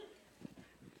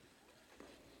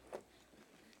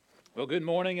Well, good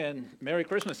morning and Merry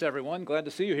Christmas, everyone. Glad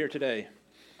to see you here today.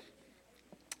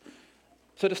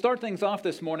 So to start things off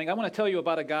this morning, I want to tell you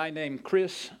about a guy named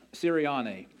Chris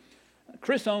Sirianni.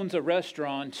 Chris owns a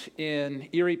restaurant in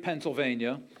Erie,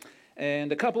 Pennsylvania,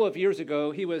 and a couple of years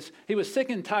ago, he was sick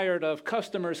and tired of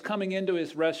customers coming into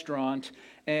his restaurant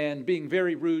and being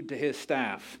very rude to his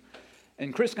staff.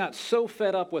 And Chris got so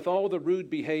fed up with all the rude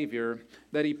behavior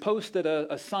that he posted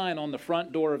a sign on the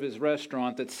front door of his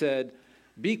restaurant that said,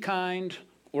 "Be kind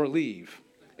or leave.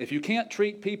 If you can't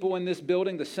treat people in this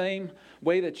building the same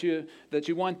way that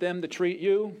you want them to treat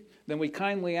you, then we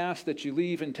kindly ask that you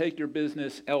leave and take your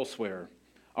business elsewhere.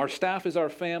 Our staff is our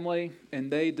family, and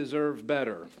they deserve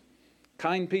better.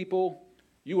 Kind people,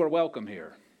 you are welcome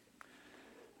here."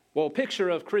 Well, a picture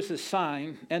of Chris's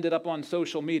sign ended up on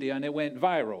social media, and it went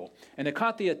viral. And it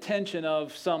caught the attention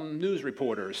of some news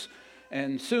reporters.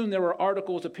 And soon there were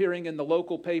articles appearing in the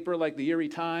local paper like the Erie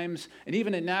Times, and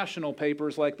even in national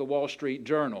papers like the Wall Street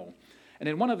Journal. And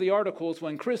in one of the articles,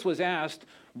 when Chris was asked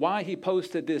why he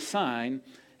posted this sign,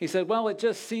 he said, "Well, it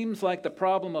just seems like the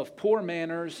problem of poor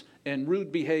manners and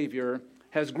rude behavior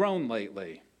has grown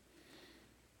lately."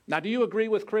 Now, do you agree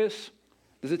with Chris?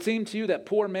 Does it seem to you that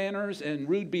poor manners and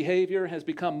rude behavior has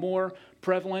become more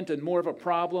prevalent and more of a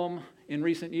problem in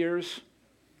recent years?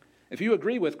 If you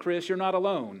agree with Chris, you're not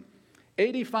alone.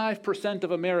 85%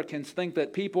 of Americans think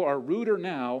that people are ruder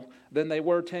now than they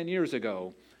were 10 years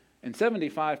ago. And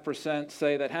 75%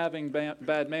 say that having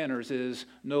bad manners is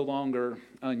no longer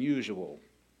unusual.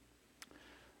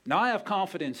 Now, I have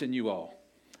confidence in you all.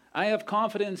 I have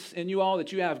confidence in you all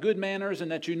that you have good manners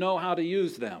and that you know how to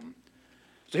use them.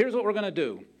 So here's what we're going to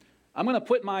do. I'm going to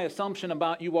put my assumption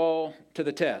about you all to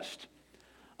the test.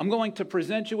 I'm going to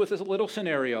present you with this little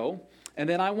scenario, and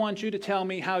then I want you to tell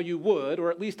me how you would, or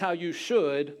at least how you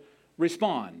should,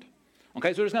 respond.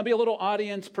 Okay, so there's going to be a little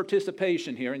audience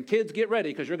participation here, and kids, get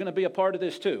ready because you're going to be a part of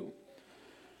this too.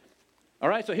 All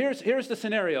right, so here's the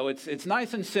scenario. It's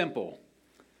nice and simple.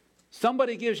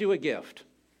 Somebody gives you a gift.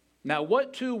 Now,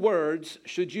 what two words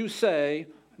should you say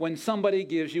when somebody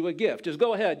gives you a gift? Just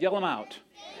go ahead, yell them out.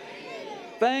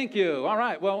 Thank you. All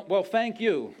right. Well, thank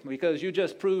you, because you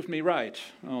just proved me right.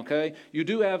 Okay? You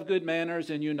do have good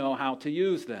manners and you know how to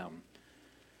use them.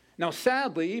 Now,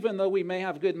 sadly, even though we may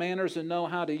have good manners and know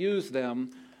how to use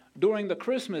them, during the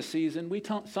Christmas season, we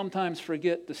sometimes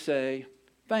forget to say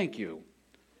thank you.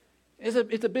 It's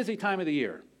a busy time of the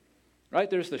year, right?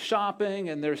 There's the shopping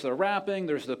and there's the wrapping,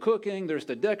 there's the cooking, there's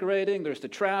the decorating, there's the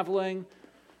traveling.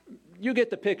 You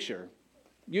get the picture.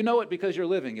 You know it because you're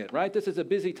living it, right? This is a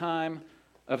busy time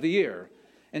of the year.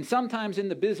 And sometimes in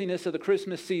the busyness of the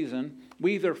Christmas season,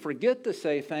 we either forget to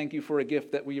say thank you for a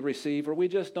gift that we receive, or we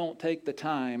just don't take the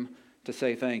time to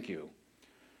say thank you.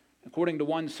 According to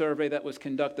one survey that was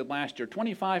conducted last year,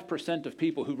 25% of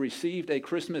people who received a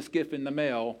Christmas gift in the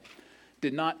mail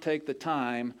did not take the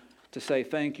time to say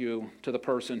thank you to the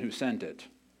person who sent it.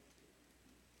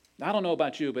 I don't know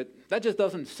about you, but that just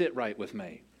doesn't sit right with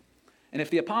me. And if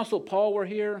the Apostle Paul were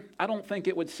here, I don't think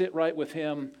it would sit right with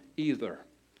him either.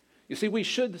 You see, we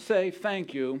should say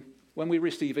thank you when we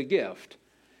receive a gift.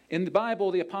 In the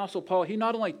Bible, the Apostle Paul, he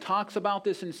not only talks about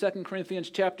this in 2 Corinthians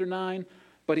chapter 9,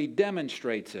 but he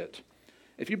demonstrates it.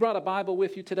 If you brought a Bible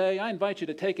with you today, I invite you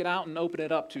to take it out and open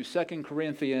it up to 2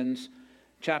 Corinthians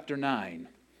chapter 9.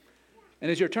 And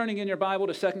as you're turning in your Bible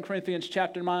to 2 Corinthians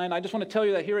chapter 9, I just want to tell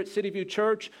you that here at City View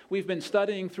Church, we've been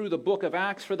studying through the book of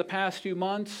Acts for the past few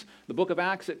months. The book of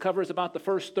Acts, it covers about the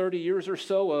first 30 years or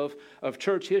so of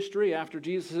church history after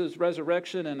Jesus'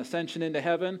 resurrection and ascension into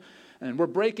heaven. And we're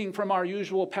breaking from our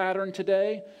usual pattern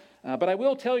today. But I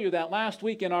will tell you that last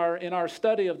week in our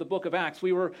study of the book of Acts,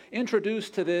 we were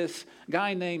introduced to this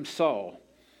guy named Saul.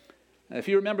 If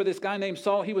you remember this guy named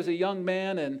Saul, he was a young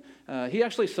man, and he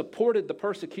actually supported the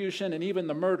persecution and even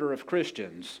the murder of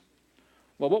Christians.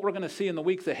 Well, what we're going to see in the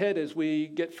weeks ahead as we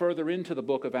get further into the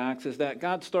book of Acts is that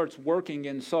God starts working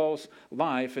in Saul's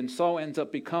life, and Saul ends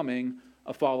up becoming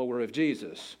a follower of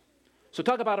Jesus. So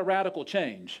talk about a radical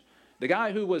change. The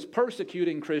guy who was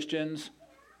persecuting Christians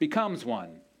becomes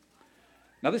one.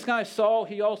 Now, this guy Saul,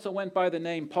 he also went by the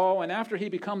name Paul, and after he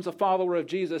becomes a follower of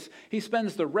Jesus, he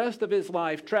spends the rest of his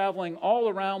life traveling all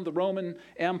around the Roman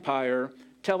Empire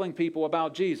telling people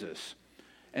about Jesus.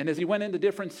 And as he went into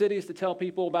different cities to tell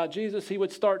people about Jesus, he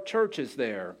would start churches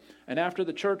there. And after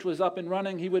the church was up and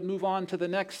running, he would move on to the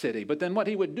next city. But then what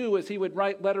he would do is he would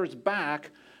write letters back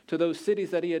to those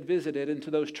cities that he had visited and to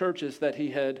those churches that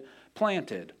he had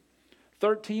planted.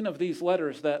 13 of these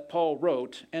letters that Paul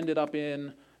wrote ended up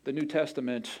in the New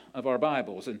Testament of our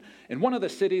Bibles. And one of the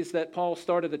cities that Paul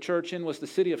started the church in was the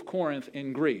city of Corinth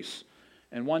in Greece.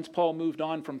 And once Paul moved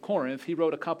on from Corinth, he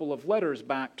wrote a couple of letters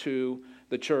back to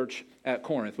the church at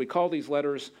Corinth. We call these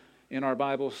letters in our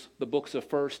Bibles the books of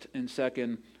 1st and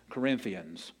 2nd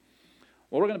Corinthians.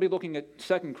 Well, we're going to be looking at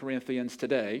 2 Corinthians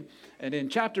today. And in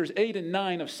chapters 8 and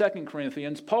 9 of 2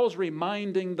 Corinthians, Paul's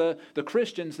reminding the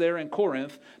Christians there in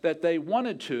Corinth that they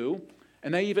wanted to,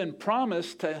 and they even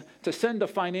promised to send a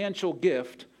financial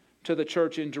gift to the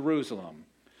church in Jerusalem.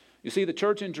 You see, the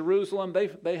church in Jerusalem,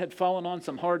 they had fallen on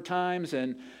some hard times,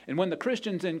 and when the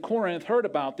Christians in Corinth heard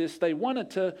about this, they wanted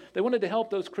to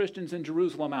help those Christians in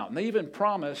Jerusalem out. And they even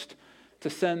promised to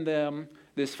send them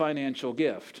this financial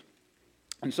gift.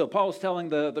 And so Paul's telling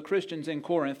the Christians in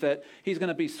Corinth that he's going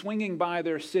to be swinging by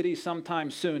their city sometime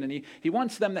soon. And he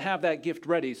wants them to have that gift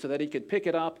ready so that he could pick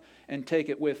it up and take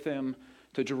it with him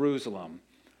to Jerusalem.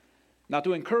 Now,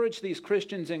 to encourage these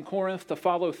Christians in Corinth to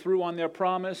follow through on their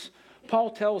promise,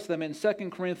 Paul tells them in 2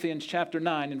 Corinthians chapter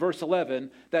 9 and verse 11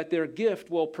 that their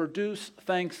gift will produce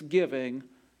thanksgiving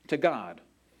to God.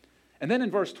 And then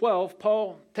in verse 12,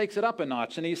 Paul takes it up a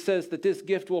notch, and he says that this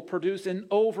gift will produce an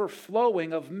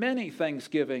overflowing of many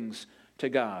thanksgivings to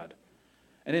God.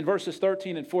 And in verses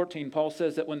 13 and 14, Paul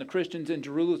says that when the Christians in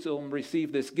Jerusalem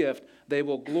receive this gift, they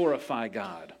will glorify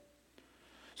God.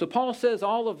 So Paul says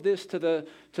all of this to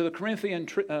the Corinthian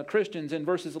Christians in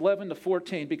verses 11 to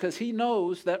 14 because he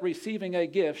knows that receiving a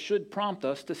gift should prompt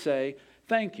us to say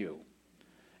thank you.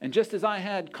 And just as I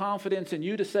had confidence in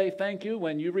you to say thank you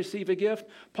when you receive a gift,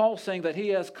 Paul's saying that he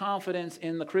has confidence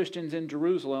in the Christians in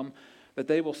Jerusalem that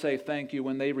they will say thank you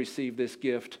when they receive this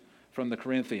gift from the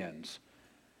Corinthians.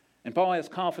 And Paul has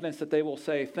confidence that they will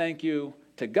say thank you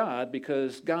to God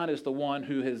because God is the one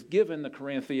who has given the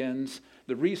Corinthians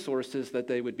the resources that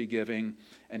they would be giving,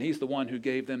 and he's the one who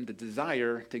gave them the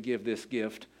desire to give this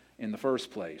gift in the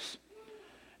first place.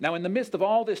 Now, in the midst of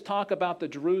all this talk about the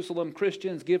Jerusalem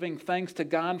Christians giving thanks to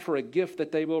God for a gift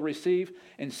that they will receive,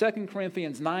 in 2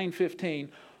 Corinthians 9:15,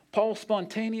 Paul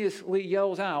spontaneously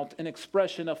yells out an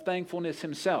expression of thankfulness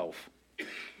himself.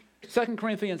 2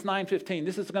 Corinthians 9:15,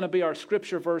 this is going to be our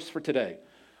scripture verse for today.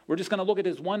 We're just going to look at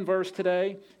this one verse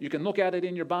today. You can look at it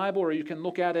in your Bible or you can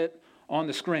look at it on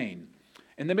the screen.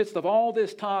 In the midst of all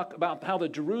this talk about how the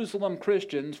Jerusalem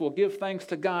Christians will give thanks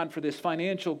to God for this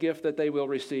financial gift that they will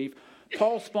receive,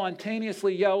 Paul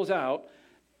spontaneously yells out,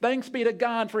 "Thanks be to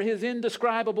God for his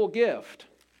indescribable gift."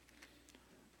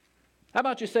 How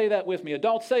about you say that with me?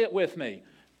 Adults, say it with me.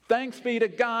 Thanks be to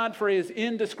God for his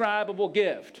indescribable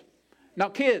gift. Now,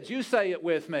 kids, you say it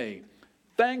with me.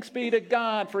 Thanks be to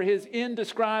God for his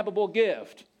indescribable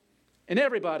gift. And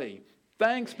everybody,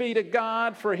 thanks be to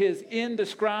God for his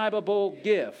indescribable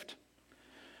gift.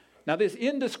 Now, this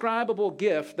indescribable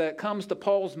gift that comes to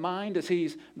Paul's mind as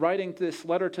he's writing this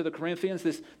letter to the Corinthians,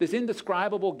 this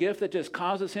indescribable gift that just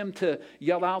causes him to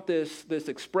yell out this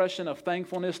expression of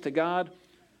thankfulness to God,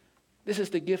 this is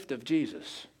the gift of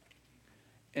Jesus.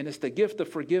 And it's the gift of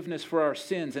forgiveness for our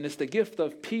sins, and it's the gift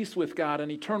of peace with God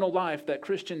and eternal life that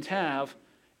Christians have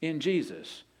in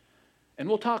Jesus. And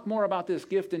we'll talk more about this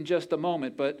gift in just a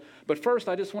moment, but first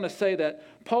I just want to say that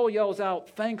Paul yells out,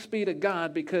 "Thanks be to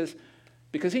God," because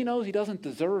he knows he doesn't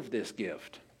deserve this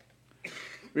gift.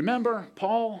 Remember,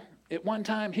 Paul, at one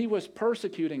time, he was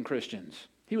persecuting Christians.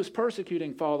 He was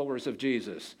persecuting followers of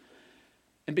Jesus.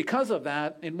 And because of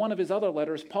that, in one of his other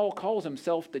letters, Paul calls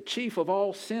himself the chief of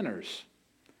all sinners.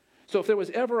 So if there was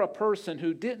ever a person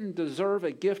who didn't deserve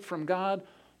a gift from God,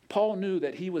 Paul knew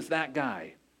that he was that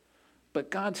guy. But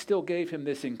God still gave him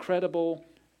this incredible,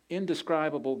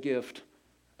 indescribable gift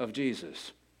of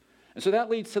Jesus. And so that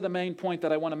leads to the main point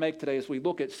that I want to make today as we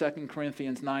look at 2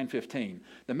 Corinthians 9:15.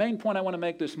 The main point I want to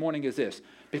make this morning is this: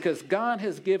 because God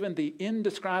has given the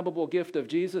indescribable gift of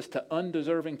Jesus to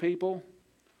undeserving people,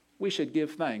 we should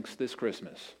give thanks this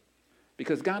Christmas.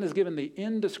 Because God has given the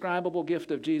indescribable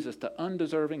gift of Jesus to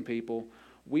undeserving people,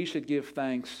 we should give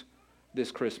thanks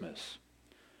this Christmas.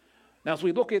 Now, as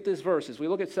we look at this verse, as we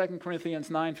look at 2 Corinthians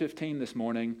 9:15 this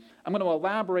morning, I'm going to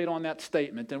elaborate on that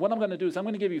statement. And what I'm going to do is I'm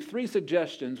going to give you 3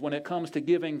 suggestions when it comes to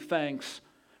giving thanks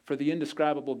for the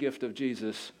indescribable gift of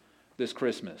Jesus this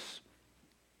Christmas.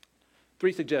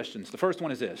 3 suggestions. The first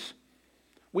one is this: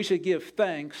 we should give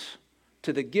thanks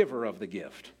to the giver of the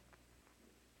gift.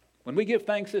 When we give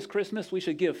thanks this Christmas, we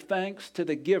should give thanks to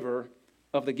the giver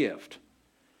of the gift.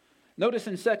 Notice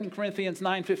in 2 Corinthians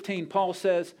 9:15, Paul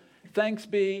says, "Thanks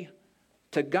be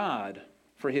to God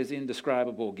for his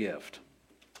indescribable gift."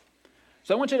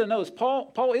 So I want you to notice,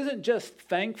 Paul isn't just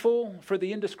thankful for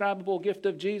the indescribable gift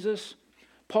of Jesus.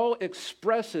 Paul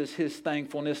expresses his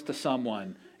thankfulness to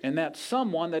someone, and that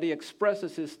someone that he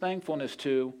expresses his thankfulness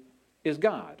to is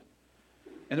God.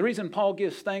 And the reason Paul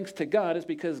gives thanks to God is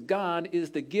because God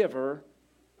is the giver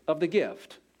of the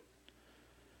gift.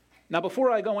 Now, before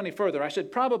I go any further, I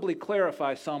should probably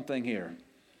clarify something here.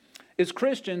 As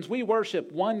Christians, we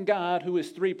worship one God who is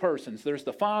three persons. There's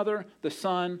the Father, the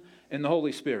Son, and the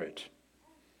Holy Spirit.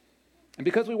 And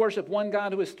because we worship one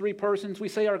God who is three persons, we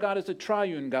say our God is a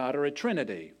triune God or a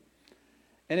Trinity.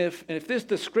 And if this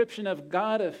description of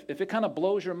God, if it kind of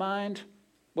blows your mind,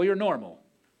 well, you're normal.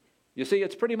 You see,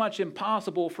 it's pretty much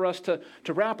impossible for us to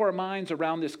wrap our minds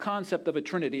around this concept of a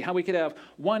Trinity, how we could have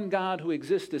one God who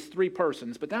exists as three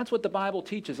persons. But that's what the Bible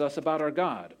teaches us about our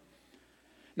God.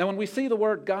 Now, when we see the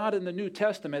word God in the New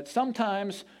Testament,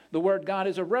 sometimes the word God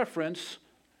is a reference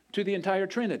to the entire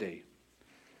Trinity.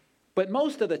 But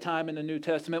most of the time in the New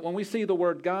Testament, when we see the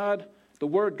word God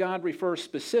refers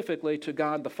specifically to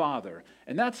God the Father.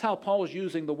 And that's how Paul's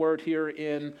using the word here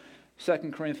in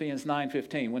 2 Corinthians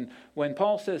 9:15. When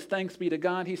Paul says thanks be to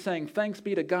God, he's saying thanks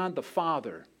be to God the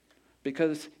Father,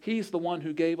 because he's the one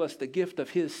who gave us the gift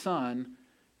of his Son,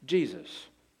 Jesus.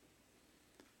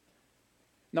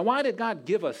 Now, why did God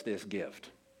give us this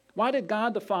gift? Why did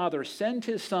God the Father send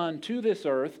his Son to this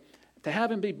earth to have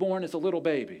him be born as a little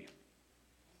baby?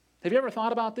 Have you ever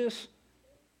thought about this?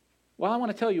 Well, I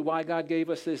want to tell you why God gave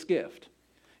us this gift.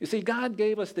 You see, God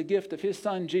gave us the gift of his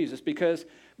Son, Jesus, because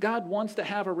God wants to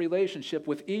have a relationship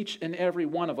with each and every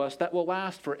one of us that will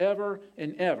last forever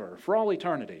and ever, for all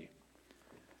eternity.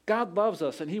 God loves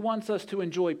us, and he wants us to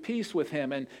enjoy peace with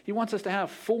him, and he wants us to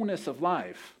have fullness of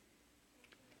life.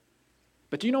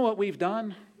 But do you know what we've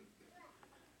done?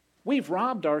 We've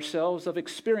robbed ourselves of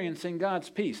experiencing God's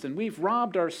peace, and we've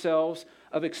robbed ourselves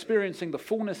of experiencing the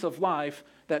fullness of life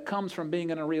that comes from being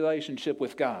in a relationship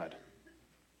with God.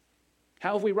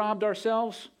 How have we robbed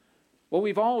ourselves? Well,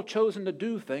 we've all chosen to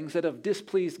do things that have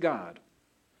displeased God.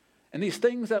 And these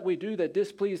things that we do that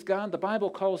displease God, the Bible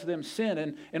calls them sin,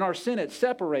 and in our sin it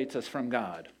separates us from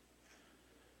God.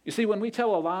 You see, when we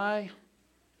tell a lie,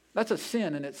 that's a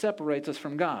sin and it separates us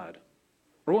from God.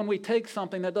 Or when we take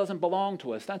something that doesn't belong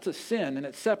to us, that's a sin and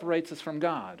it separates us from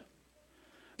God.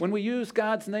 When we use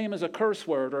God's name as a curse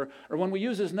word, or when we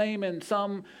use his name in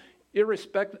some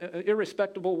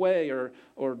irrespectable way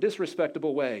or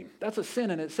disrespectable way, that's a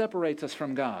sin and it separates us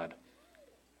from God.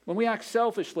 When we act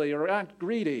selfishly or act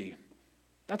greedy,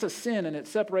 that's a sin and it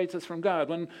separates us from God.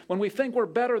 When we think we're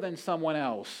better than someone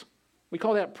else, we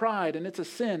call that pride, and it's a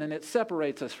sin and it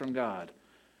separates us from God.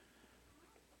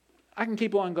 I can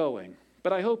keep on going,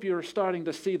 but I hope you're starting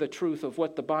to see the truth of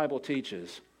what the Bible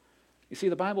teaches. You see,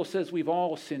 the Bible says we've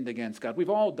all sinned against God. We've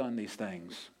all done these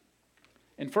things.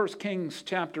 In 1 Kings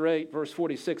chapter 8, verse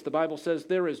 46, the Bible says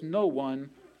there is no one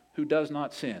who does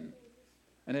not sin.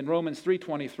 And in Romans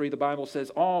 3:23, the Bible says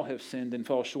all have sinned and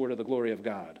fall short of the glory of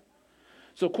God.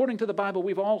 So according to the Bible,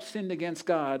 we've all sinned against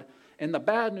God. And the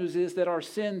bad news is that our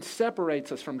sin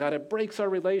separates us from God. It breaks our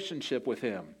relationship with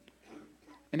him.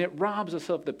 And it robs us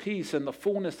of the peace and the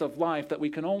fullness of life that we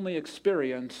can only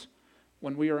experience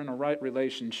when we are in a right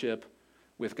relationship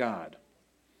with God.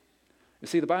 You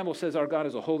see, the Bible says our God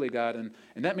is a holy God, and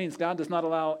that means God does not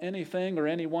allow anything or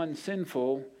anyone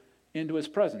sinful into his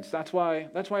presence. That's why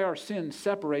our sin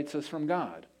separates us from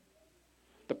God.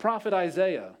 The prophet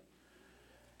Isaiah,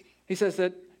 he says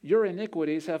that your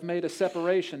iniquities have made a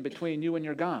separation between you and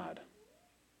your God.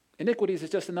 Iniquities is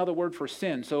just another word for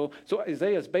sin. So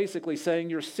Isaiah is basically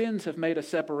saying your sins have made a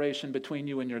separation between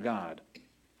you and your God.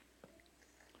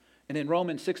 And in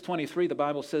Romans 6:23, the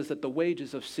Bible says that the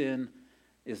wages of sin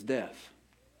is death.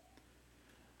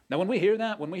 Now, when we hear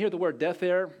that, when we hear the word death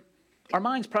there, our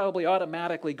minds probably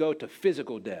automatically go to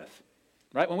physical death,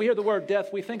 right? When we hear the word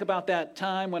death, we think about that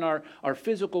time when our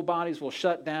physical bodies will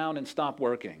shut down and stop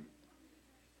working.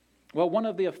 Well, one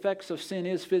of the effects of sin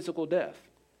is physical death.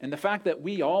 And the fact that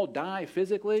we all die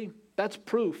physically, that's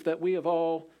proof that we have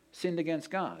all sinned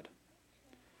against God.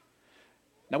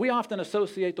 Now, we often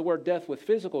associate the word death with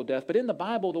physical death, but in the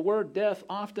Bible, the word death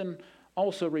often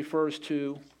also refers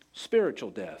to spiritual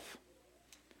death.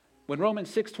 When Romans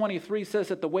 6:23 says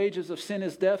that the wages of sin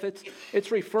is death,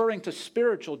 it's referring to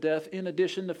spiritual death in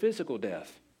addition to physical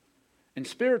death. And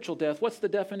spiritual death, what's the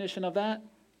definition of that?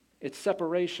 It's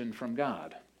separation from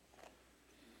God.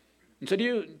 And so do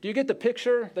you get the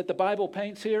picture that the Bible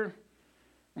paints here?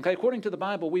 Okay, according to the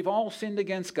Bible, we've all sinned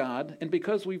against God, and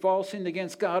because we've all sinned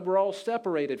against God, we're all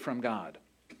separated from God.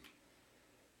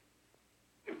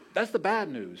 That's the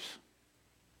bad news.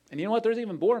 And you know what? There's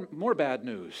even more bad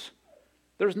news.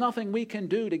 There's nothing we can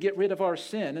do to get rid of our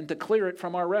sin and to clear it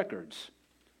from our records.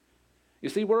 You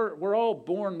see, we're all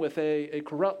born with a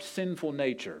corrupt, sinful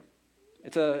nature.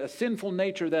 It's a sinful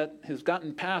nature that has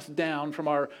gotten passed down from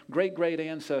our great-great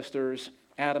ancestors,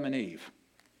 Adam and Eve.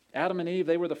 Adam and Eve,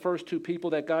 they were the first two people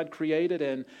that God created,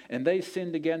 and they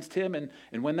sinned against him.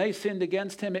 And when they sinned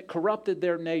against him, it corrupted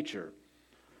their nature.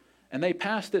 And they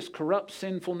passed this corrupt,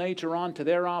 sinful nature on to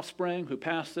their offspring, who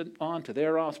passed it on to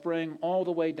their offspring, all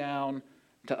the way down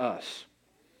to us.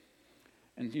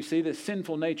 And you see, this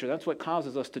sinful nature, that's what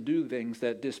causes us to do things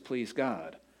that displease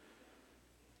God.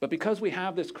 But because we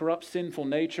have this corrupt, sinful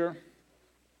nature,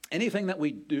 anything that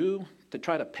we do to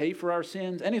try to pay for our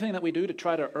sins, anything that we do to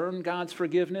try to earn God's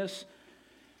forgiveness,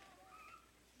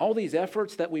 all these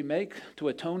efforts that we make to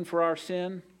atone for our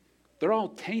sin, they're all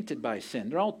tainted by sin.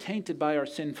 They're all tainted by our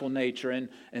sinful nature, and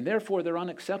therefore they're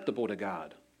unacceptable to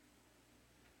God.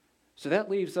 So that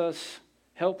leaves us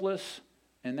helpless,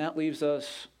 and that leaves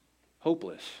us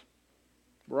hopeless.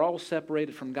 We're all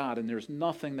separated from God, and there's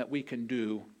nothing that we can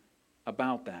do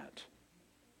about that.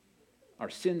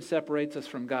 Our sin separates us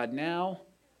from God now,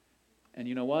 and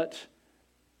you know what?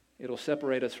 It'll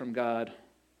separate us from God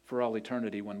for all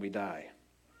eternity when we die.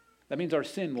 That means our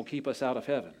sin will keep us out of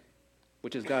heaven,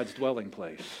 which is God's dwelling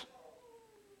place.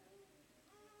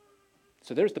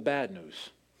 So there's the bad news.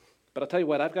 But I'll tell you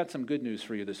what, I've got some good news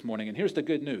for you this morning, and here's the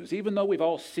good news. Even though we've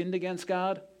all sinned against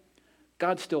God,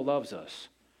 God still loves us.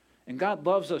 And God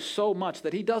loves us so much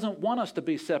that He doesn't want us to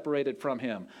be separated from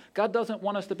Him. God doesn't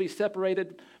want us to be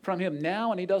separated from Him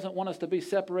now, and He doesn't want us to be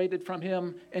separated from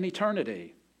Him in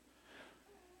eternity.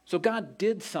 So God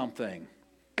did something.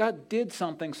 God did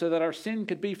something so that our sin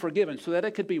could be forgiven, so that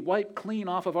it could be wiped clean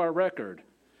off of our record,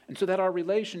 and so that our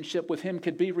relationship with Him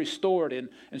could be restored, and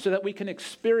so that we can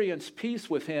experience peace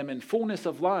with Him and fullness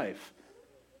of life.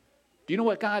 Do you know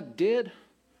what God did?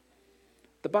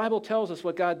 The Bible tells us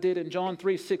what God did in John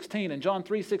 3:16. In John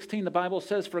 3:16, the Bible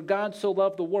says, "For God so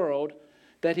loved the world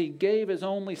that He gave His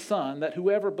only Son, that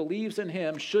whoever believes in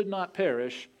Him should not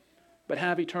perish, but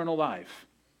have eternal life."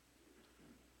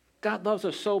 God loves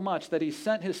us so much that He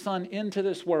sent His Son into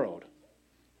this world.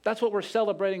 That's what we're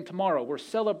celebrating tomorrow. We're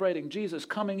celebrating Jesus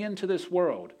coming into this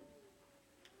world.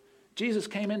 Jesus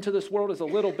came into this world as a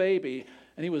little baby,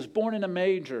 and He was born in a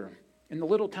manger in the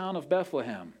little town of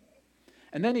Bethlehem.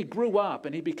 And then He grew up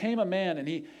and He became a man, and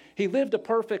he lived a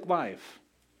perfect life.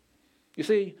 You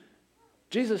see,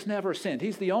 Jesus never sinned.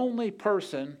 He's the only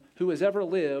person who has ever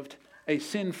lived a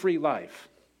sin-free life.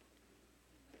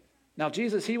 Now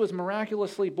Jesus, He was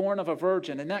miraculously born of a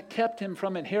virgin, and that kept Him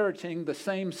from inheriting the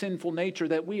same sinful nature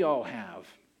that we all have.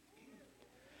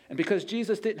 And because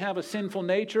Jesus didn't have a sinful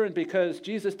nature, and because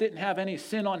Jesus didn't have any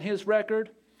sin on His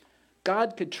record,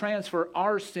 God could transfer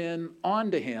our sin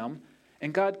onto Him,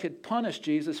 and God could punish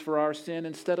Jesus for our sin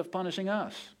instead of punishing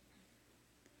us.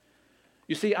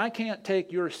 You see, I can't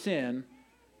take your sin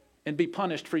and be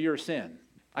punished for your sin.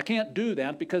 I can't do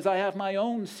that because I have my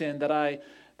own sin that I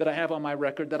have on my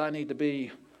record that I need to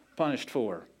be punished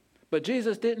for. But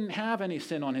Jesus didn't have any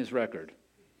sin on His record.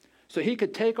 So He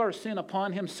could take our sin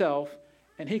upon Himself,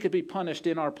 and He could be punished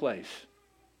in our place.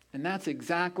 And that's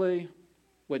exactly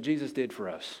what Jesus did for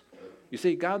us. You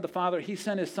see, God the Father, He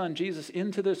sent His Son Jesus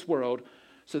into this world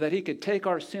so that He could take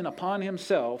our sin upon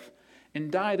Himself and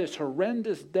die this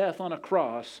horrendous death on a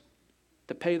cross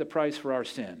to pay the price for our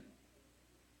sin.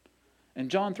 In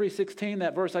John 3:16,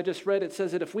 that verse I just read, it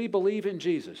says that if we believe in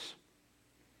Jesus,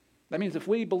 that means if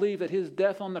we believe that His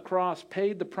death on the cross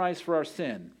paid the price for our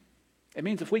sin, it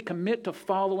means if we commit to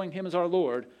following Him as our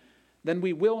Lord, then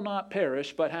we will not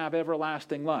perish but have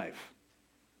everlasting life.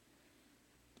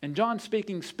 And John's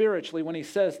speaking spiritually when he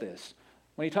says this.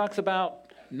 When he talks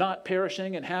about not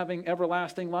perishing and having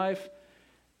everlasting life,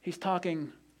 he's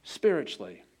talking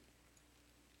spiritually.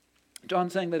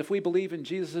 John's saying that if we believe in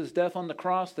Jesus' death on the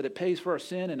cross, that it pays for our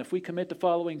sin, and if we commit to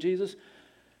following Jesus,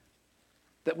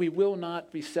 that we will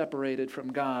not be separated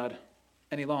from God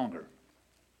any longer.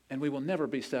 And we will never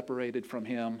be separated from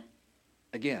Him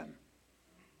again.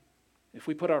 If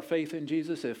we put our faith in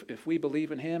Jesus, if we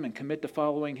believe in Him and commit to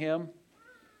following Him,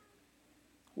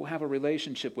 we'll have a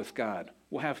relationship with God.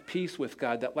 We'll have peace with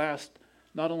God that lasts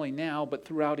not only now, but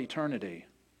throughout eternity.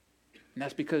 And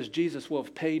that's because Jesus will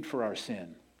have paid for our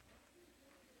sin.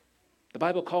 The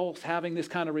Bible calls having this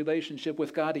kind of relationship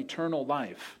with God eternal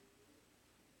life.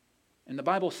 And the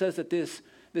Bible says that this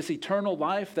eternal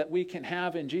life that we can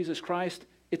have in Jesus Christ,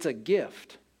 it's a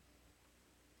gift.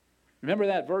 Remember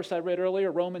that verse I read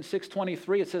earlier, Romans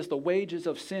 6:23, it says the wages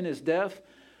of sin is death.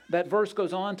 That verse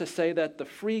goes on to say that the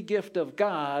free gift of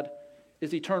God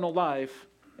is eternal life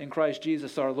in Christ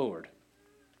Jesus our Lord.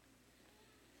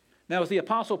 Now, as the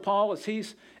Apostle Paul, as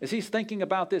he's thinking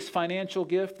about this financial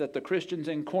gift that the Christians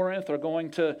in Corinth are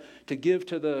going to give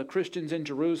to the Christians in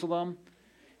Jerusalem,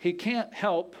 he can't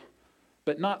help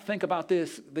but not think about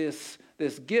this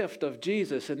this gift of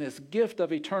Jesus and this gift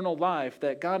of eternal life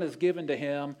that God has given to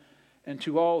him and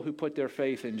to all who put their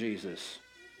faith in Jesus.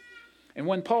 And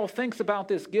when Paul thinks about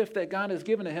this gift that God has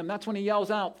given to him, that's when he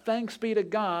yells out, "Thanks be to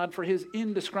God for his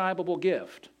indescribable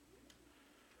gift."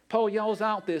 Paul yells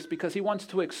out this because he wants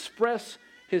to express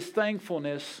his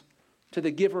thankfulness to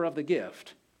the giver of the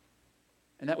gift,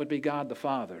 and that would be God the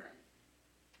Father.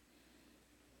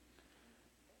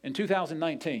 In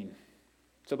 2019,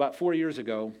 so about 4 years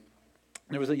ago,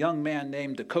 there was a young man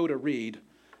named Dakota Reed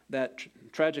that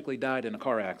tragically died in a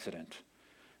car accident.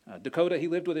 Dakota, he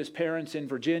lived with his parents in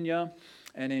Virginia,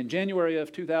 and in January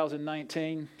of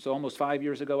 2019, so almost 5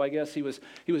 years ago, I guess, he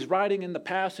was riding in the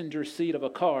passenger seat of a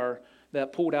car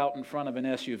that pulled out in front of an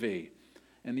SUV.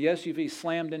 And the SUV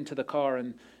slammed into the car,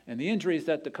 and the injuries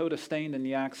that Dakota sustained in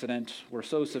the accident were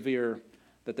so severe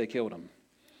that they killed him.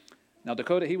 Now,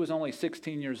 Dakota, he was only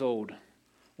 16 years old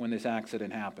when this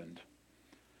accident happened.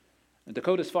 And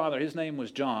Dakota's father, his name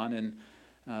was John,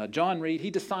 and John Reed,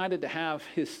 he decided to have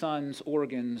his son's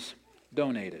organs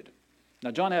donated.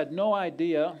 Now, John had no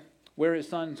idea where his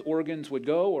son's organs would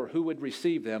go or who would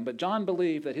receive them, but John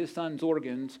believed that his son's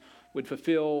organs would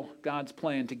fulfill God's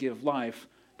plan to give life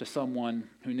to someone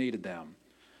who needed them.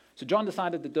 So John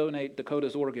decided to donate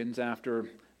Dakota's organs after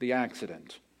the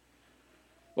accident.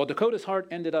 Well, Dakota's heart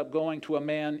ended up going to a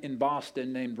man in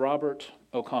Boston named Robert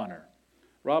O'Connor.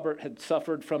 Robert had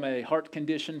suffered from a heart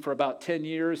condition for about 10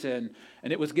 years, and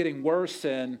it was getting worse,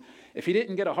 and if he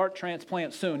didn't get a heart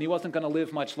transplant soon, he wasn't going to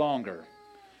live much longer.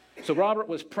 So Robert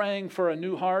was praying for a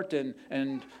new heart,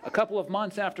 and a couple of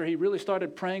months after he really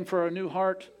started praying for a new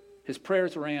heart, his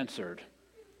prayers were answered,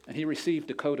 and he received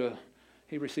Dakota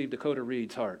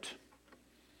Reed's heart.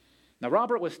 Now,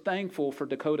 Robert was thankful for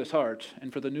Dakota's heart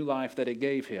and for the new life that it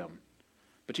gave him.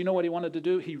 But you know what he wanted to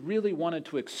do? He really wanted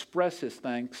to express his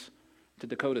thanks to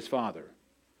Dakota's father.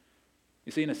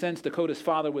 You see, in a sense, Dakota's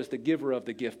father was the giver of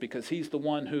the gift because he's the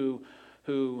one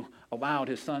who allowed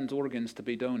his son's organs to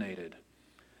be donated.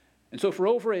 And so for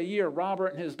over a year,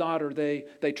 Robert and his daughter,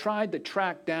 they tried to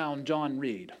track down John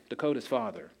Reed, Dakota's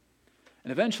father.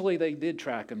 And eventually they did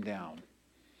track him down.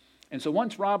 And so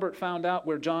once Robert found out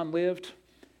where John lived,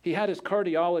 he had his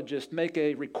cardiologist make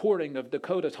a recording of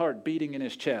Dakota's heart beating in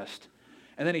his chest.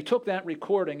 And then he took that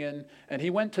recording and he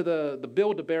went to the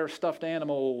Build-A-Bear stuffed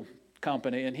animal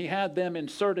company, and he had them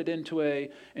inserted into a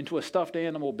stuffed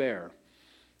animal bear.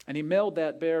 And he mailed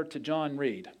that bear to John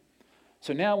Reed.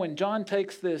 So now when John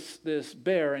takes this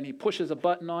bear and he pushes a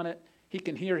button on it, he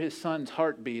can hear his son's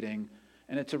heart beating,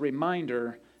 and it's a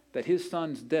reminder that his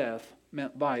son's death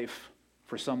meant life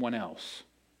for someone else.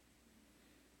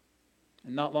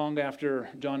 And not long after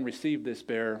John received this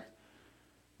bear,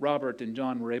 Robert and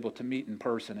John were able to meet in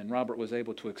person, and Robert was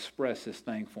able to express his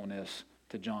thankfulness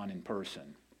to John in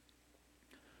person.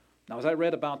 Now, as I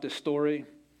read about this story,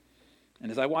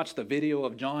 and as I watched the video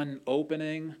of John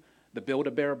opening the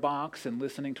Build-A-Bear box and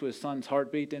listening to his son's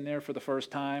heartbeat in there for the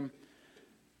first time,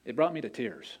 it brought me to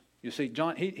tears. You see,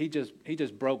 John, he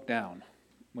just broke down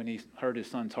when he heard his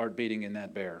son's heart beating in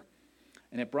that bear.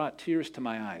 And it brought tears to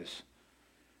my eyes.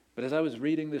 But as I was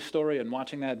reading this story and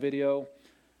watching that video,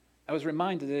 I was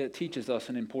reminded that it teaches us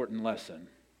an important lesson.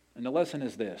 And the lesson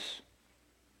is this: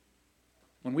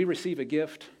 when we receive a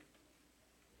gift,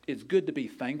 it's good to be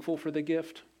thankful for the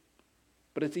gift,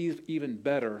 but it's even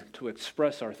better to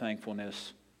express our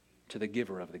thankfulness to the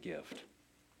giver of the gift.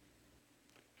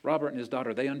 Robert and his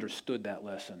daughter, they understood that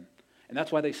lesson. And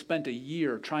that's why they spent a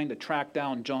year trying to track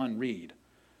down John Reed.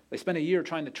 They spent a year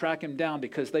trying to track him down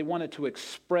because they wanted to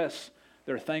express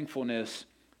their thankfulness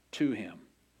to him.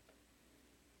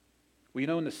 Well, you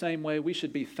know, in the same way, we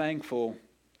should be thankful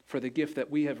for the gift that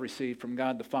we have received from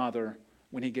God the Father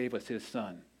when he gave us his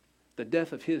Son. The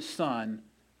death of his Son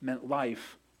meant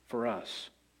life for us.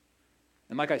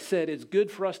 And like I said, it's good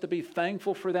for us to be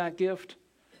thankful for that gift,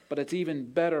 but it's even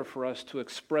better for us to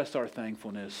express our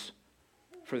thankfulness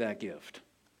for that gift.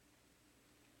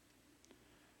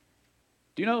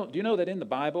 Do you know that in the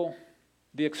Bible,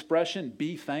 the expression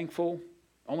 "be thankful"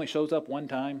 only shows up one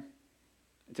time?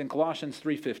 It's in Colossians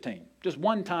 3:15. Just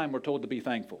one time we're told to be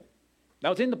thankful.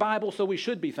 Now, it's in the Bible, so we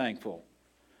should be thankful.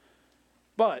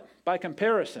 But by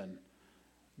comparison,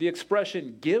 the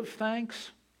expression "give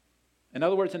thanks," in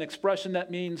other words, an expression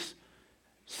that means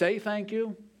say thank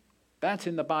you, that's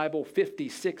in the Bible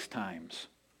 56 times.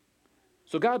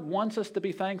 So God wants us to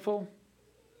be thankful,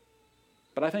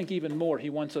 but I think even more, he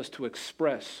wants us to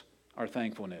express our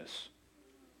thankfulness.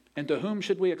 And to whom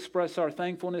should we express our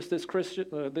thankfulness this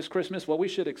Christmas? Well, we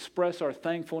should express our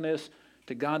thankfulness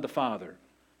to God the Father,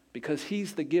 because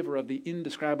he's the giver of the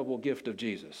indescribable gift of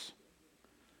Jesus.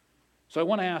 So I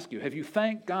want to ask you, have you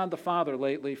thanked God the Father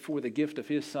lately for the gift of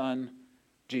his Son,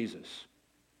 Jesus?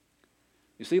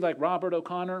 You see, like Robert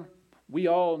O'Connor, we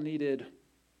all needed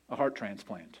a heart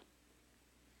transplant.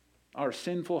 Our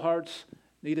sinful hearts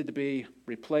needed to be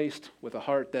replaced with a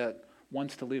heart that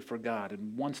wants to live for God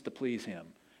and wants to please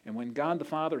him. And when God the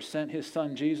Father sent his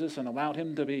Son Jesus and allowed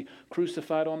him to be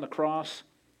crucified on the cross,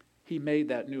 he made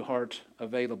that new heart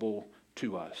available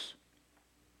to us.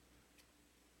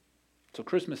 So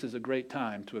Christmas is a great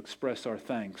time to express our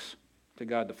thanks to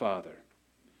God the Father.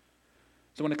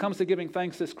 So when it comes to giving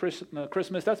thanks this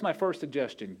Christmas, that's my first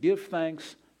suggestion. Give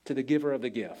thanks to the giver of the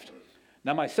gift.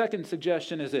 Now my second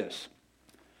suggestion is this.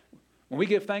 When we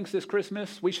give thanks this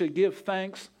Christmas, we should give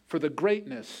thanks for the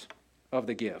greatness of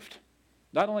the gift.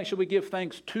 Not only should we give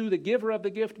thanks to the giver of the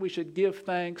gift, we should give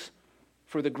thanks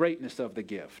for the greatness of the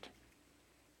gift.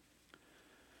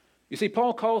 You see,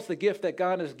 Paul calls the gift that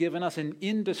God has given us an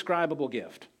indescribable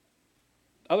gift.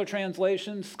 Other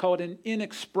translations call it an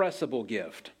inexpressible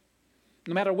gift.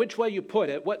 No matter which way you put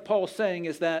it, what Paul's saying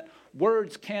is that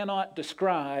words cannot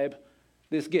describe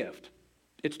this gift.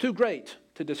 It's too great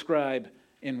to describe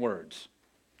in words.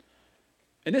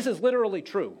 And this is literally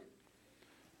true.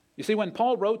 You see, when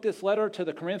Paul wrote this letter to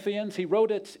the Corinthians, he wrote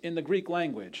it in the Greek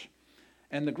language.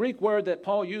 And the Greek word that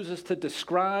Paul uses to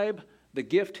describe the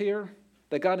gift here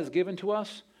that God has given to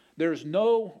us, there's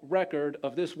no record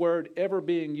of this word ever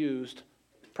being used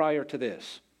prior to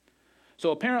this.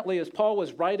 So apparently, as Paul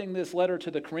was writing this letter to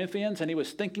the Corinthians and he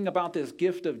was thinking about this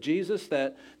gift of Jesus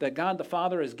that God the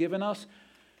Father has given us,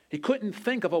 he couldn't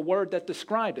think of a word that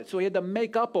described it. So he had to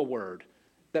make up a word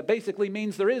that basically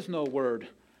means there is no word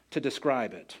to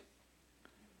describe it.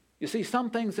 You see,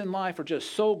 some things in life are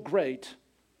just so great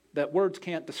that words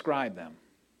can't describe them.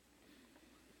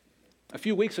 A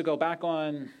few weeks ago, back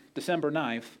on December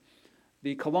 9th,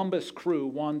 the Columbus Crew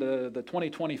won the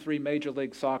 2023 Major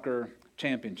League Soccer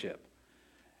Championship.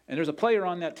 And there's a player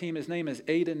on that team, his name is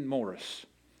Aidan Morris.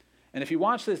 And if you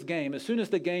watch this game, as soon as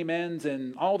the game ends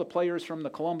and all the players from the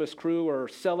Columbus Crew are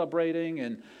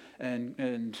celebrating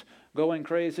and going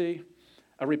crazy,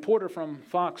 a reporter from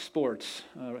Fox Sports,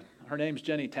 her name's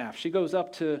Jenny Taft, she goes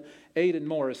up to Aidan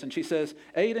Morris and she says,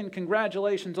 "Aidan,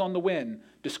 congratulations on the win.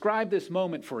 Describe this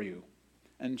moment for you."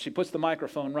 And she puts the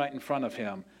microphone right in front of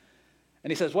him. And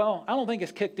he says, "Well, I don't think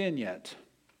it's kicked in yet."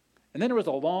 And then there was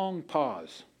a long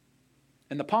pause.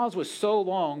 And the pause was so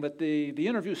long that the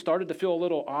interview started to feel a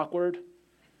little awkward.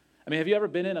 I mean, have you ever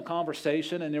been in a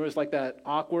conversation and there was like that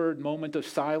awkward moment of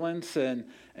silence and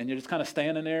you're just kind of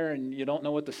standing there and you don't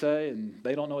know what to say and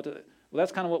they don't know what to... Well,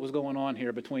 that's kind of what was going on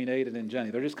here between Aidan and Jenny.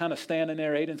 They're just kind of standing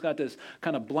there. Aidan's got this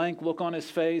kind of blank look on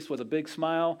his face with a big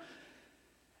smile.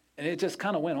 And it just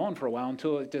kind of went on for a while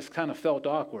until it just kind of felt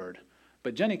awkward.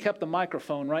 But Jenny kept the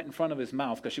microphone right in front of his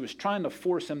mouth because she was trying to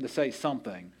force him to say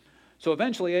something. So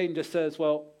eventually Aidan just says,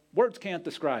 "Well, words can't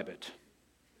describe it.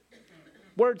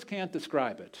 Words can't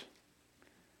describe it."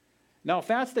 Now, if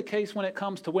that's the case when it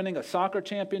comes to winning a soccer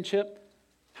championship,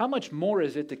 how much more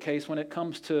is it the case when it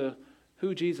comes to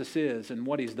who Jesus is and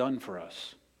what he's done for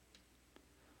us?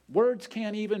 Words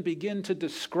can't even begin to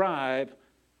describe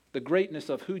the greatness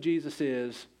of who Jesus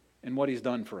is and what he's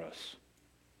done for us.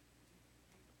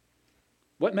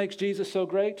 What makes Jesus so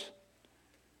great?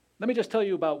 Let me just tell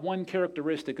you about one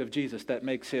characteristic of Jesus that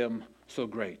makes him so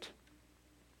great.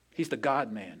 He's the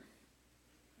God-man.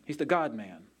 He's the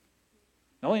God-man.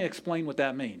 Now let me explain what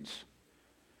that means.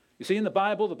 You see, in the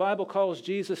Bible calls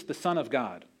Jesus the Son of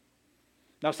God.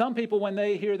 Now some people, when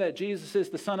they hear that Jesus is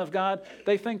the Son of God,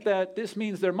 they think that this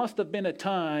means there must have been a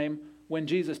time when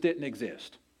Jesus didn't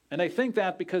exist. And they think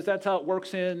that because that's how it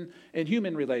works in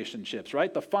human relationships,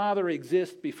 right? The Father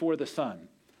exists before the Son.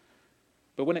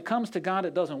 But when it comes to God,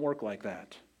 it doesn't work like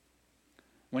that.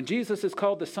 When Jesus is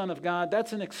called the Son of God,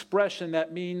 that's an expression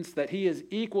that means that he is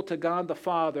equal to God the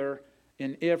Father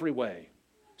in every way.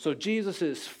 So Jesus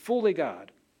is fully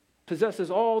God, possesses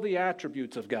all the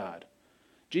attributes of God.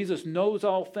 Jesus knows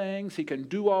all things. He can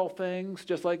do all things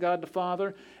just like God the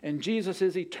Father. And Jesus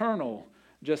is eternal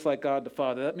just like God the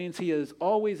Father. That means he has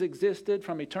always existed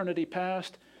from eternity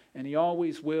past, and he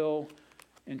always will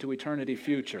into eternity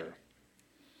future.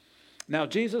 Now,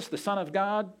 Jesus, the Son of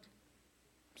God,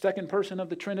 second person of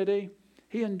the Trinity,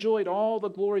 he enjoyed all the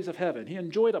glories of heaven. He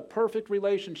enjoyed a perfect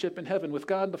relationship in heaven with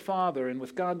God the Father and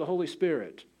with God the Holy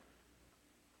Spirit.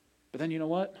 But then you know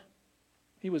what?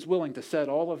 He was willing to set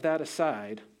all of that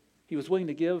aside. He was willing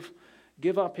to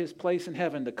give up his place in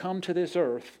heaven to come to this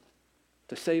earth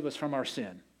to save us from our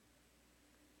sin.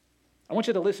 I want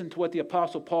you to listen to what the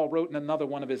Apostle Paul wrote in another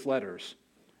one of his letters.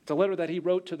 It's a letter that he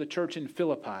wrote to the church in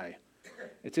Philippi.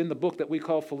 It's in the book that we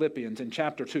call Philippians in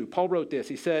chapter 2. Paul wrote this.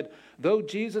 He said, though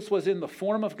Jesus was in the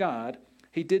form of God,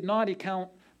 he did not count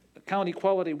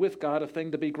equality with God a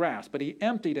thing to be grasped, but he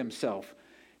emptied himself,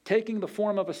 taking the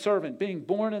form of a servant, being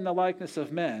born in the likeness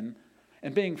of men,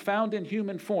 and being found in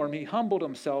human form, he humbled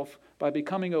himself by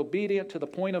becoming obedient to the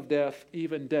point of death,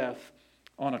 even death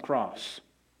on a cross.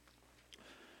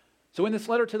 So in this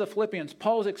letter to the Philippians,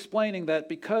 Paul's explaining that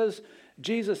because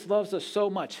Jesus loves us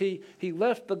so much, he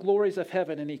left the glories of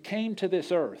heaven and he came to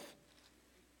this earth.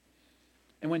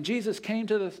 And when Jesus came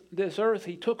to this earth,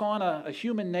 he took on a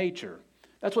human nature.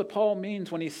 That's what Paul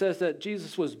means when he says that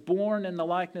Jesus was born in the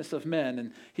likeness of men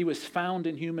and he was found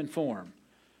in human form.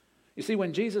 You see,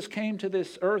 when Jesus came to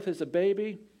this earth as a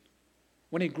baby,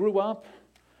 when he grew up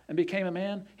and became a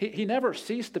man, he never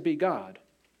ceased to be God.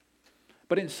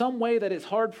 But in some way that is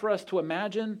hard for us to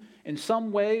imagine, in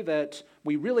some way that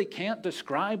we really can't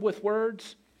describe with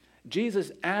words,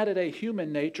 Jesus added a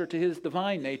human nature to his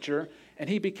divine nature, and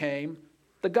he became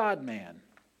the God-man.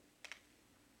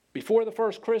 Before the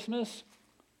first Christmas,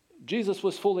 Jesus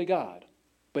was fully God.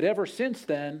 But ever since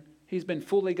then, he's been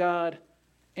fully God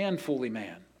and fully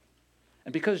man.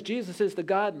 And because Jesus is the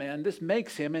God-man, this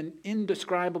makes him an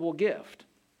indescribable gift.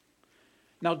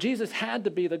 Now, Jesus had to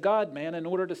be the God-man in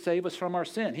order to save us from our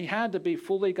sin. He had to be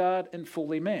fully God and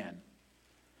fully man.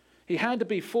 He had to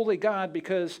be fully God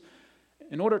because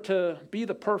in order to be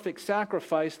the perfect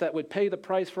sacrifice that would pay the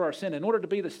price for our sin, in order to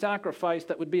be the sacrifice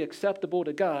that would be acceptable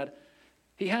to God,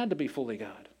 he had to be fully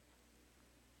God.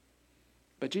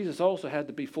 But Jesus also had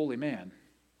to be fully man.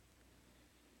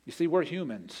 You see, we're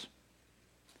humans.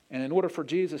 And in order for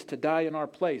Jesus to die in our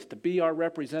place, to be our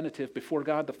representative before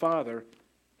God the Father,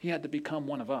 he had to become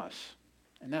one of us.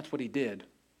 And that's what he did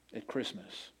at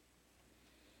Christmas.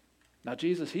 Now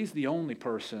Jesus, he's the only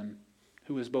person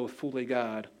who is both fully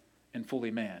God and fully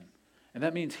man. And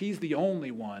that means he's the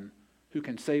only one who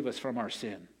can save us from our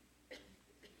sin.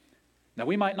 Now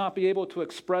we might not be able to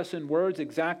express in words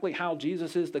exactly how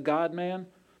Jesus is the God-man,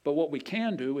 but what we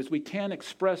can do is we can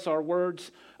express our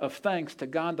words of thanks to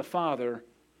God the Father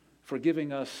for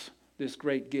giving us this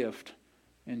great gift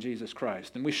in Jesus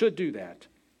Christ. And we should do that.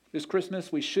 This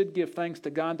Christmas, we should give thanks to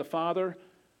God the Father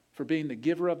for being the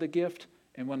giver of the gift.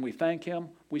 And when we thank him,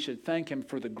 we should thank him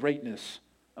for the greatness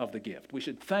of the gift. We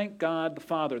should thank God the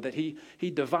Father that he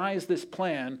devised this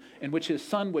plan in which his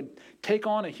Son would take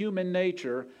on a human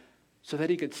nature so that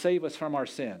he could save us from our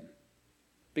sin.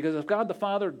 Because if God the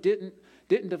Father didn't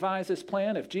devise this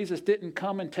plan, if Jesus didn't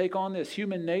come and take on this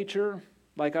human nature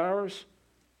like ours,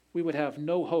 we would have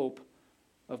no hope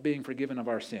of being forgiven of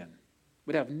our sin.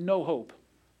 We'd have no hope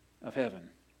of heaven.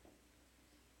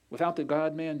 Without the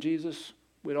God-man Jesus,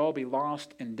 we'd all be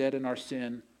lost and dead in our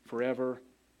sin forever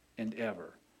and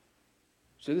ever.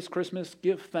 So this Christmas,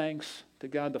 give thanks to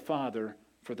God the Father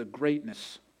for the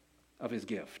greatness of his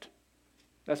gift.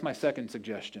 That's my second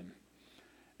suggestion.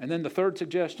 And then the third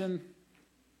suggestion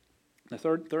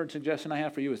I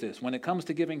have for you is this. When it comes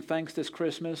to giving thanks this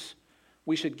Christmas,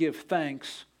 we should give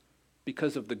thanks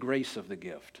because of the grace of the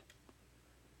gift.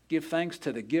 Give thanks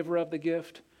to the giver of the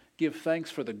gift. Give thanks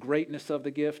for the greatness of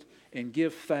the gift. And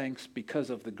give thanks because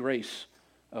of the grace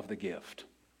of the gift.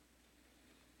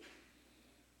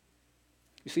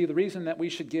 You see, the reason that we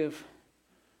should give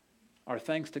our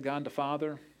thanks to God the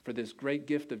Father for this great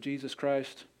gift of Jesus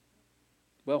Christ,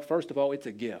 well, first of all, it's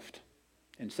a gift.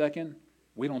 And second,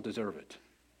 we don't deserve it.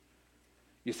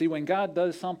 You see, when God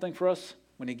does something for us,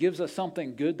 when he gives us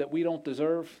something good that we don't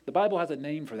deserve, the Bible has a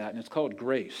name for that, and it's called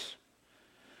grace.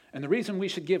 And the reason we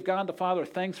should give God the Father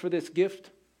thanks for this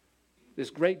gift, this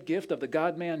great gift of the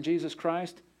God-man Jesus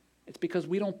Christ, it's because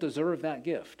we don't deserve that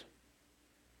gift.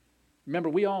 Remember,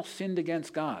 we all sinned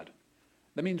against God.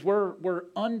 That means we're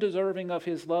undeserving of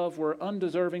his love. We're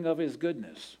undeserving of his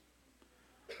goodness.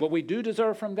 What we do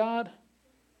deserve from God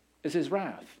is his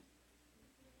wrath.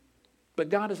 But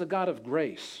God is a God of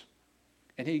grace.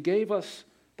 And he gave us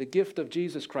the gift of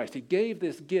Jesus Christ. He gave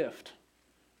this gift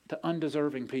to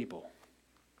undeserving people.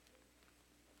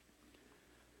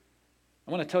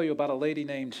 I want to tell you about a lady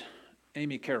named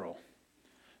Amy Carroll.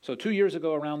 So 2 years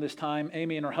ago around this time,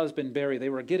 Amy and her husband Barry, they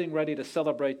were getting ready to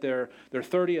celebrate their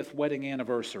 30th wedding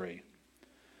anniversary.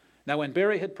 Now when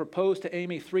Barry had proposed to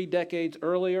Amy 3 decades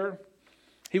earlier,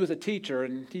 he was a teacher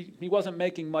and he wasn't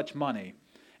making much money.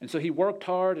 And so he worked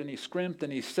hard and he scrimped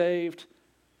and he saved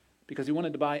because he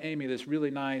wanted to buy Amy this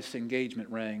really nice engagement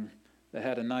ring that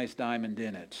had a nice diamond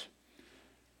in it.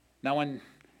 Now when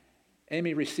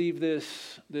Amy received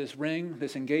this ring,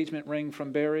 this engagement ring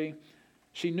from Barry,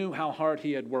 she knew how hard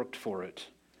he had worked for it.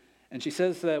 And she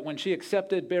says that when she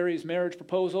accepted Barry's marriage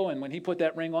proposal and when he put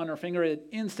that ring on her finger, it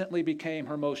instantly became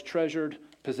her most treasured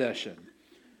possession.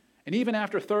 And even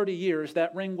after 30 years,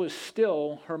 that ring was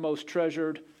still her most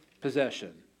treasured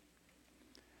possession.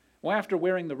 Well, after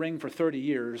wearing the ring for 30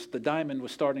 years, the diamond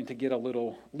was starting to get a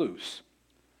little loose.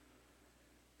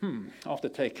 I'll have to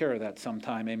take care of that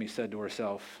sometime, Amy said to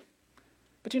herself.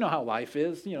 But you know how life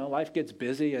is. Life gets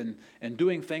busy, and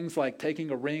doing things like taking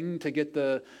a ring to get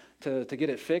to get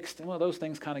it fixed, well, those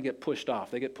things kind of get pushed off.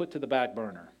 They get put to the back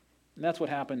burner. And that's what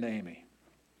happened to Amy.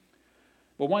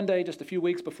 Well, one day, just a few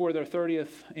weeks before their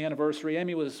 30th anniversary,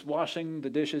 Amy was washing the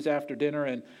dishes after dinner,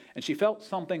 and she felt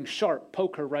something sharp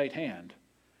poke her right hand.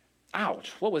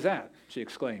 "Ouch, what was that?" she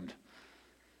exclaimed.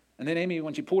 And then Amy,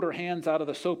 when she pulled her hands out of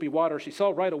the soapy water, she saw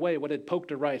right away what had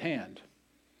poked her right hand.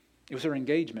 It was her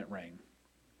engagement ring.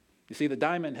 You see, the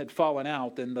diamond had fallen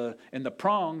out, and the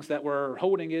prongs that were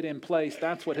holding it in place,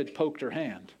 that's what had poked her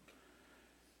hand.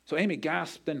 So Amy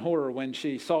gasped in horror when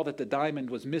she saw that the diamond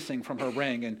was missing from her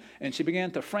ring, and she began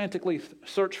to frantically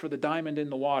search for the diamond in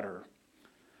the water.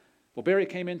 Well, Barry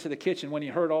came into the kitchen when he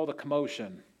heard all the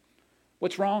commotion.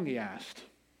 "What's wrong?" he asked.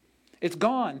 "It's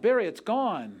gone, Barry, it's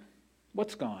gone."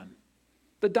 "What's gone?"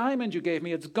 "The diamond you gave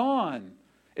me, it's gone.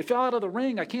 It fell out of the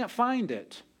ring, I can't find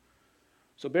it."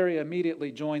 So Barry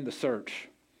immediately joined the search.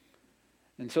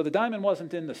 And so the diamond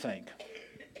wasn't in the sink.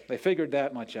 They figured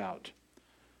that much out.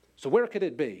 So where could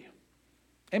it be?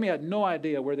 Amy had no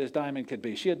idea where this diamond could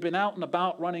be. She had been out and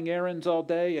about running errands all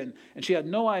day, and she had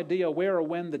no idea where or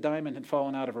when the diamond had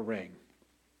fallen out of her ring.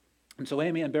 And so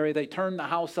Amy and Barry, they turned the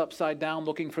house upside down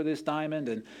looking for this diamond,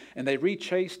 and they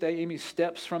retraced Amy's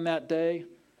steps from that day,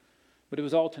 but it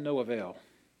was all to no avail.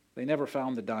 They never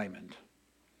found the diamond.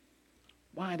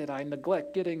 "Why did I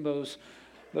neglect getting those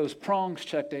prongs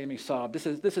checked?" Amy sobbed.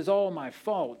 This is all my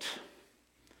fault."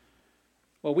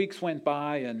 Well, weeks went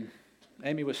by, and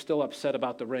Amy was still upset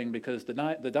about the ring because the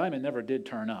diamond never did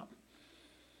turn up.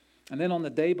 And then on the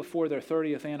day before their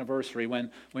 30th anniversary,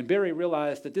 when Barry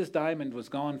realized that this diamond was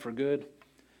gone for good,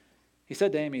 he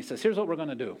said to Amy, he says, "Here's what we're going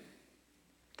to do.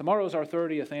 Tomorrow's our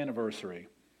 30th anniversary.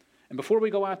 And before we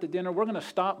go out to dinner, we're going to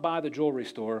stop by the jewelry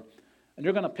store, and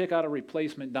you're going to pick out a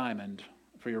replacement diamond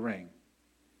for your ring."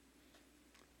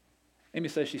 Amy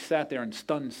says she sat there in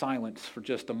stunned silence for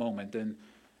just a moment, and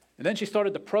then she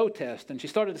started to protest, and she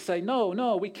started to say,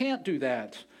 no, we can't do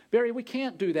that. Barry, we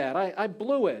can't do that. I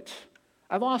blew it.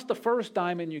 I lost the first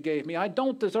diamond you gave me. I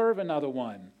don't deserve another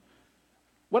one.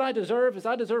 What I deserve is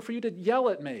for you to yell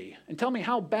at me and tell me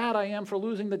how bad I am for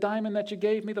losing the diamond that you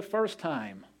gave me the first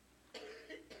time.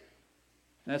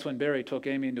 And that's when Barry took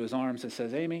Amy into his arms and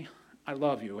says, "Amy, I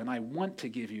love you, and I want to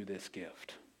give you this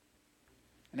gift."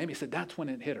 And Amy said that's when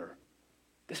it hit her.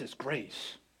 This is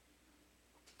grace.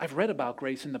 I've read about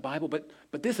grace in the Bible,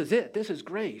 but this is it. This is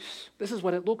grace. This is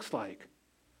what it looks like.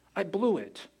 I blew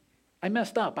it. I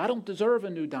messed up. I don't deserve a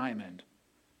new diamond.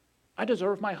 I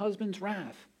deserve my husband's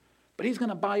wrath. But he's going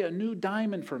to buy a new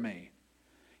diamond for me.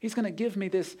 He's going to give me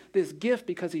this gift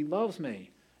because he loves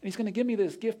me. And he's going to give me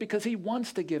this gift because he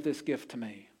wants to give this gift to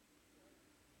me.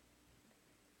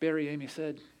 Barry, Amy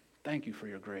said, "Thank you for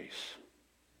your grace."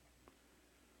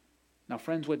 Now,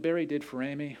 friends, what Barry did for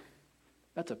Amy,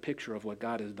 that's a picture of what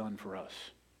God has done for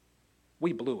us.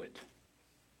 We blew it.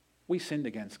 We sinned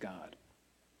against God.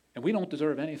 And we don't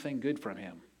deserve anything good from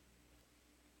him.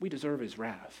 We deserve his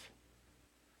wrath.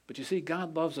 But you see,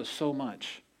 God loves us so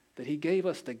much that he gave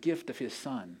us the gift of his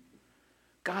Son.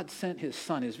 God sent his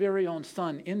Son, his very own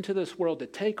Son, into this world to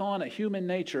take on a human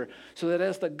nature so that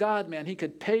as the God-man, he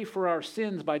could pay for our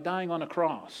sins by dying on a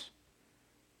cross.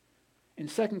 In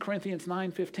 2 Corinthians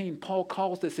 9:15, Paul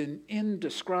calls this an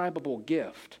indescribable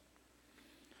gift.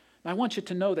 Now, I want you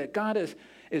to know that God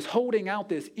is holding out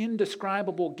this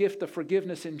indescribable gift of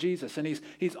forgiveness in Jesus, and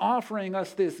he's offering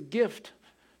us this gift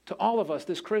to all of us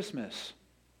this Christmas.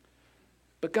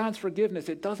 But God's forgiveness,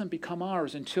 it doesn't become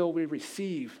ours until we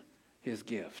receive his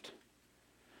gift.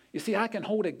 You see, I can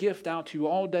hold a gift out to you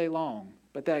all day long,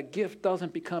 but that gift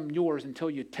doesn't become yours until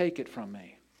you take it from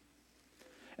me.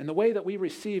 And the way that we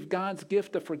receive God's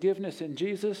gift of forgiveness in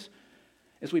Jesus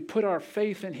is we put our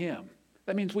faith in him.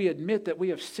 That means we admit that we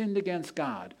have sinned against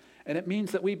God. And it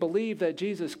means that we believe that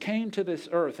Jesus came to this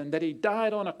earth and that he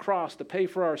died on a cross to pay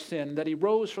for our sin, and that he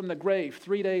rose from the grave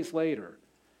 3 days later.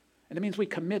 And it means we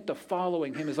commit to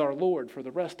following him as our Lord for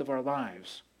the rest of our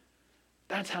lives.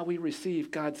 That's how we receive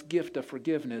God's gift of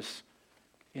forgiveness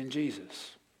in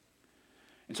Jesus.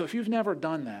 And so if you've never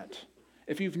done that,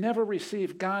 if you've never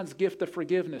received God's gift of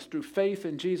forgiveness through faith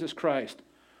in Jesus Christ,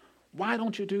 why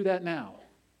don't you do that now?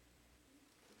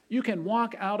 You can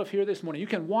walk out of here this morning. You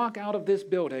can walk out of this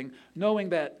building knowing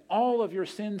that all of your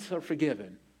sins are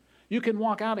forgiven. You can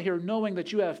walk out of here knowing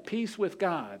that you have peace with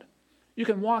God. You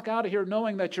can walk out of here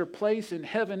knowing that your place in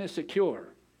heaven is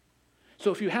secure.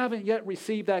 So if you haven't yet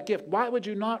received that gift, why would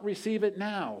you not receive it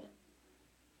now?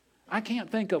 I can't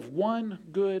think of one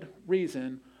good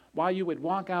reason why you would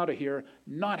walk out of here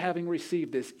not having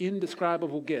received this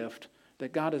indescribable gift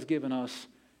that God has given us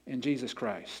in Jesus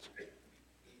Christ.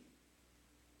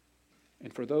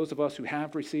 And for those of us who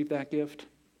have received that gift,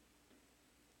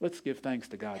 let's give thanks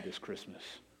to God this Christmas.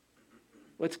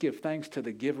 Let's give thanks to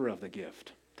the giver of the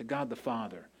gift, to God the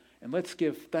Father. And let's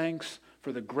give thanks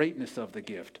for the greatness of the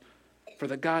gift, for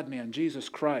the God-man, Jesus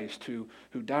Christ, who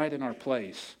died in our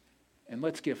place. And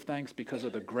let's give thanks because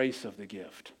of the grace of the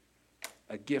gift,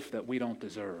 a gift that we don't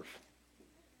deserve.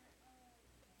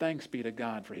 Thanks be to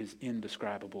God for his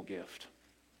indescribable gift.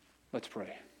 Let's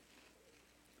pray.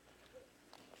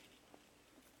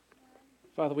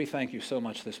 Father, we thank you so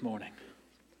much this morning.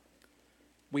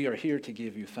 We are here to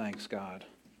give you thanks, God,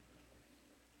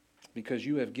 because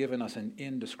you have given us an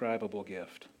indescribable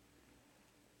gift.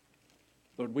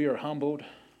 Lord, we are humbled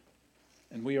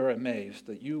and we are amazed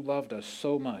that you loved us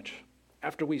so much.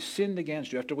 After we sinned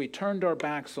against you, after we turned our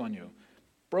backs on you,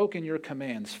 broken your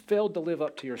commands, failed to live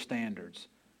up to your standards.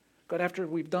 God, after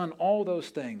we've done all those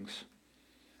things,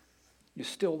 you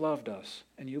still loved us.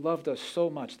 And you loved us so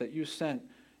much that you sent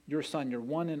your Son, your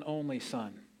one and only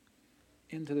Son,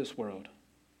 into this world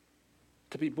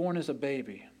to be born as a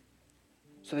baby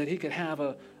so that he could have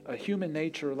a human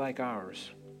nature like ours,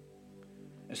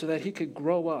 and so that he could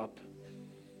grow up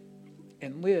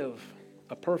and live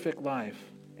a perfect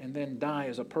life and then die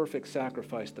as a perfect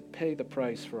sacrifice to pay the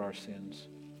price for our sins.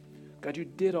 God, you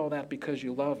did all that because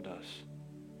you loved us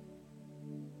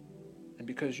and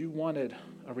because you wanted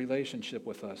a relationship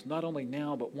with us, not only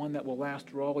now, but one that will last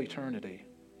through all eternity.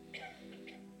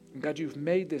 And God, you've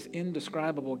made this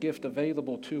indescribable gift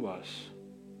available to us.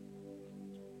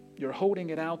 You're holding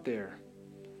it out there.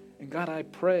 And God, I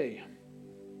pray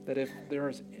that if there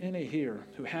is any here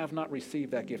who have not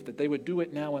received that gift, that they would do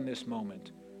it now in this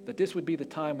moment. That this would be the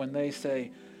time when they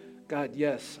say, God,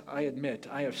 yes, I admit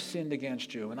I have sinned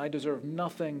against you and I deserve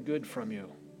nothing good from you.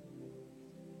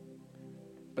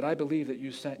 But I believe that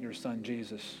you sent your Son,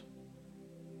 Jesus.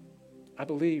 I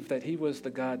believe that he was the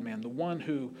God-man, the one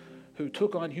who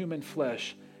took on human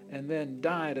flesh and then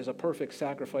died as a perfect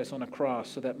sacrifice on a cross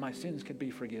so that my sins could be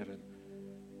forgiven.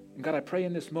 And God, I pray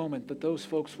in this moment that those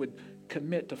folks would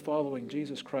commit to following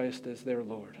Jesus Christ as their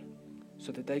Lord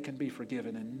so that they can be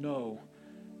forgiven and know,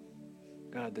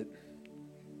 God, that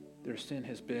their sin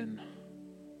has been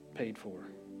paid for,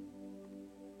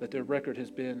 that their record has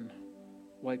been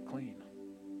wiped clean,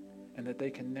 and that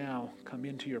they can now come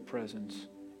into your presence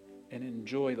and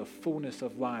enjoy the fullness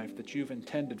of life that you've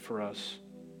intended for us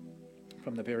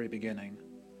from the very beginning.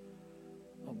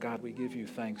 Oh God, we give you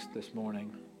thanks this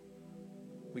morning.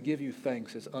 We give you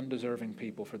thanks as undeserving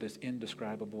people for this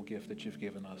indescribable gift that you've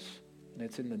given us. And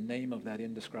it's in the name of that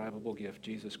indescribable gift,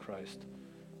 Jesus Christ,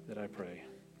 that I pray.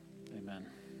 Amen.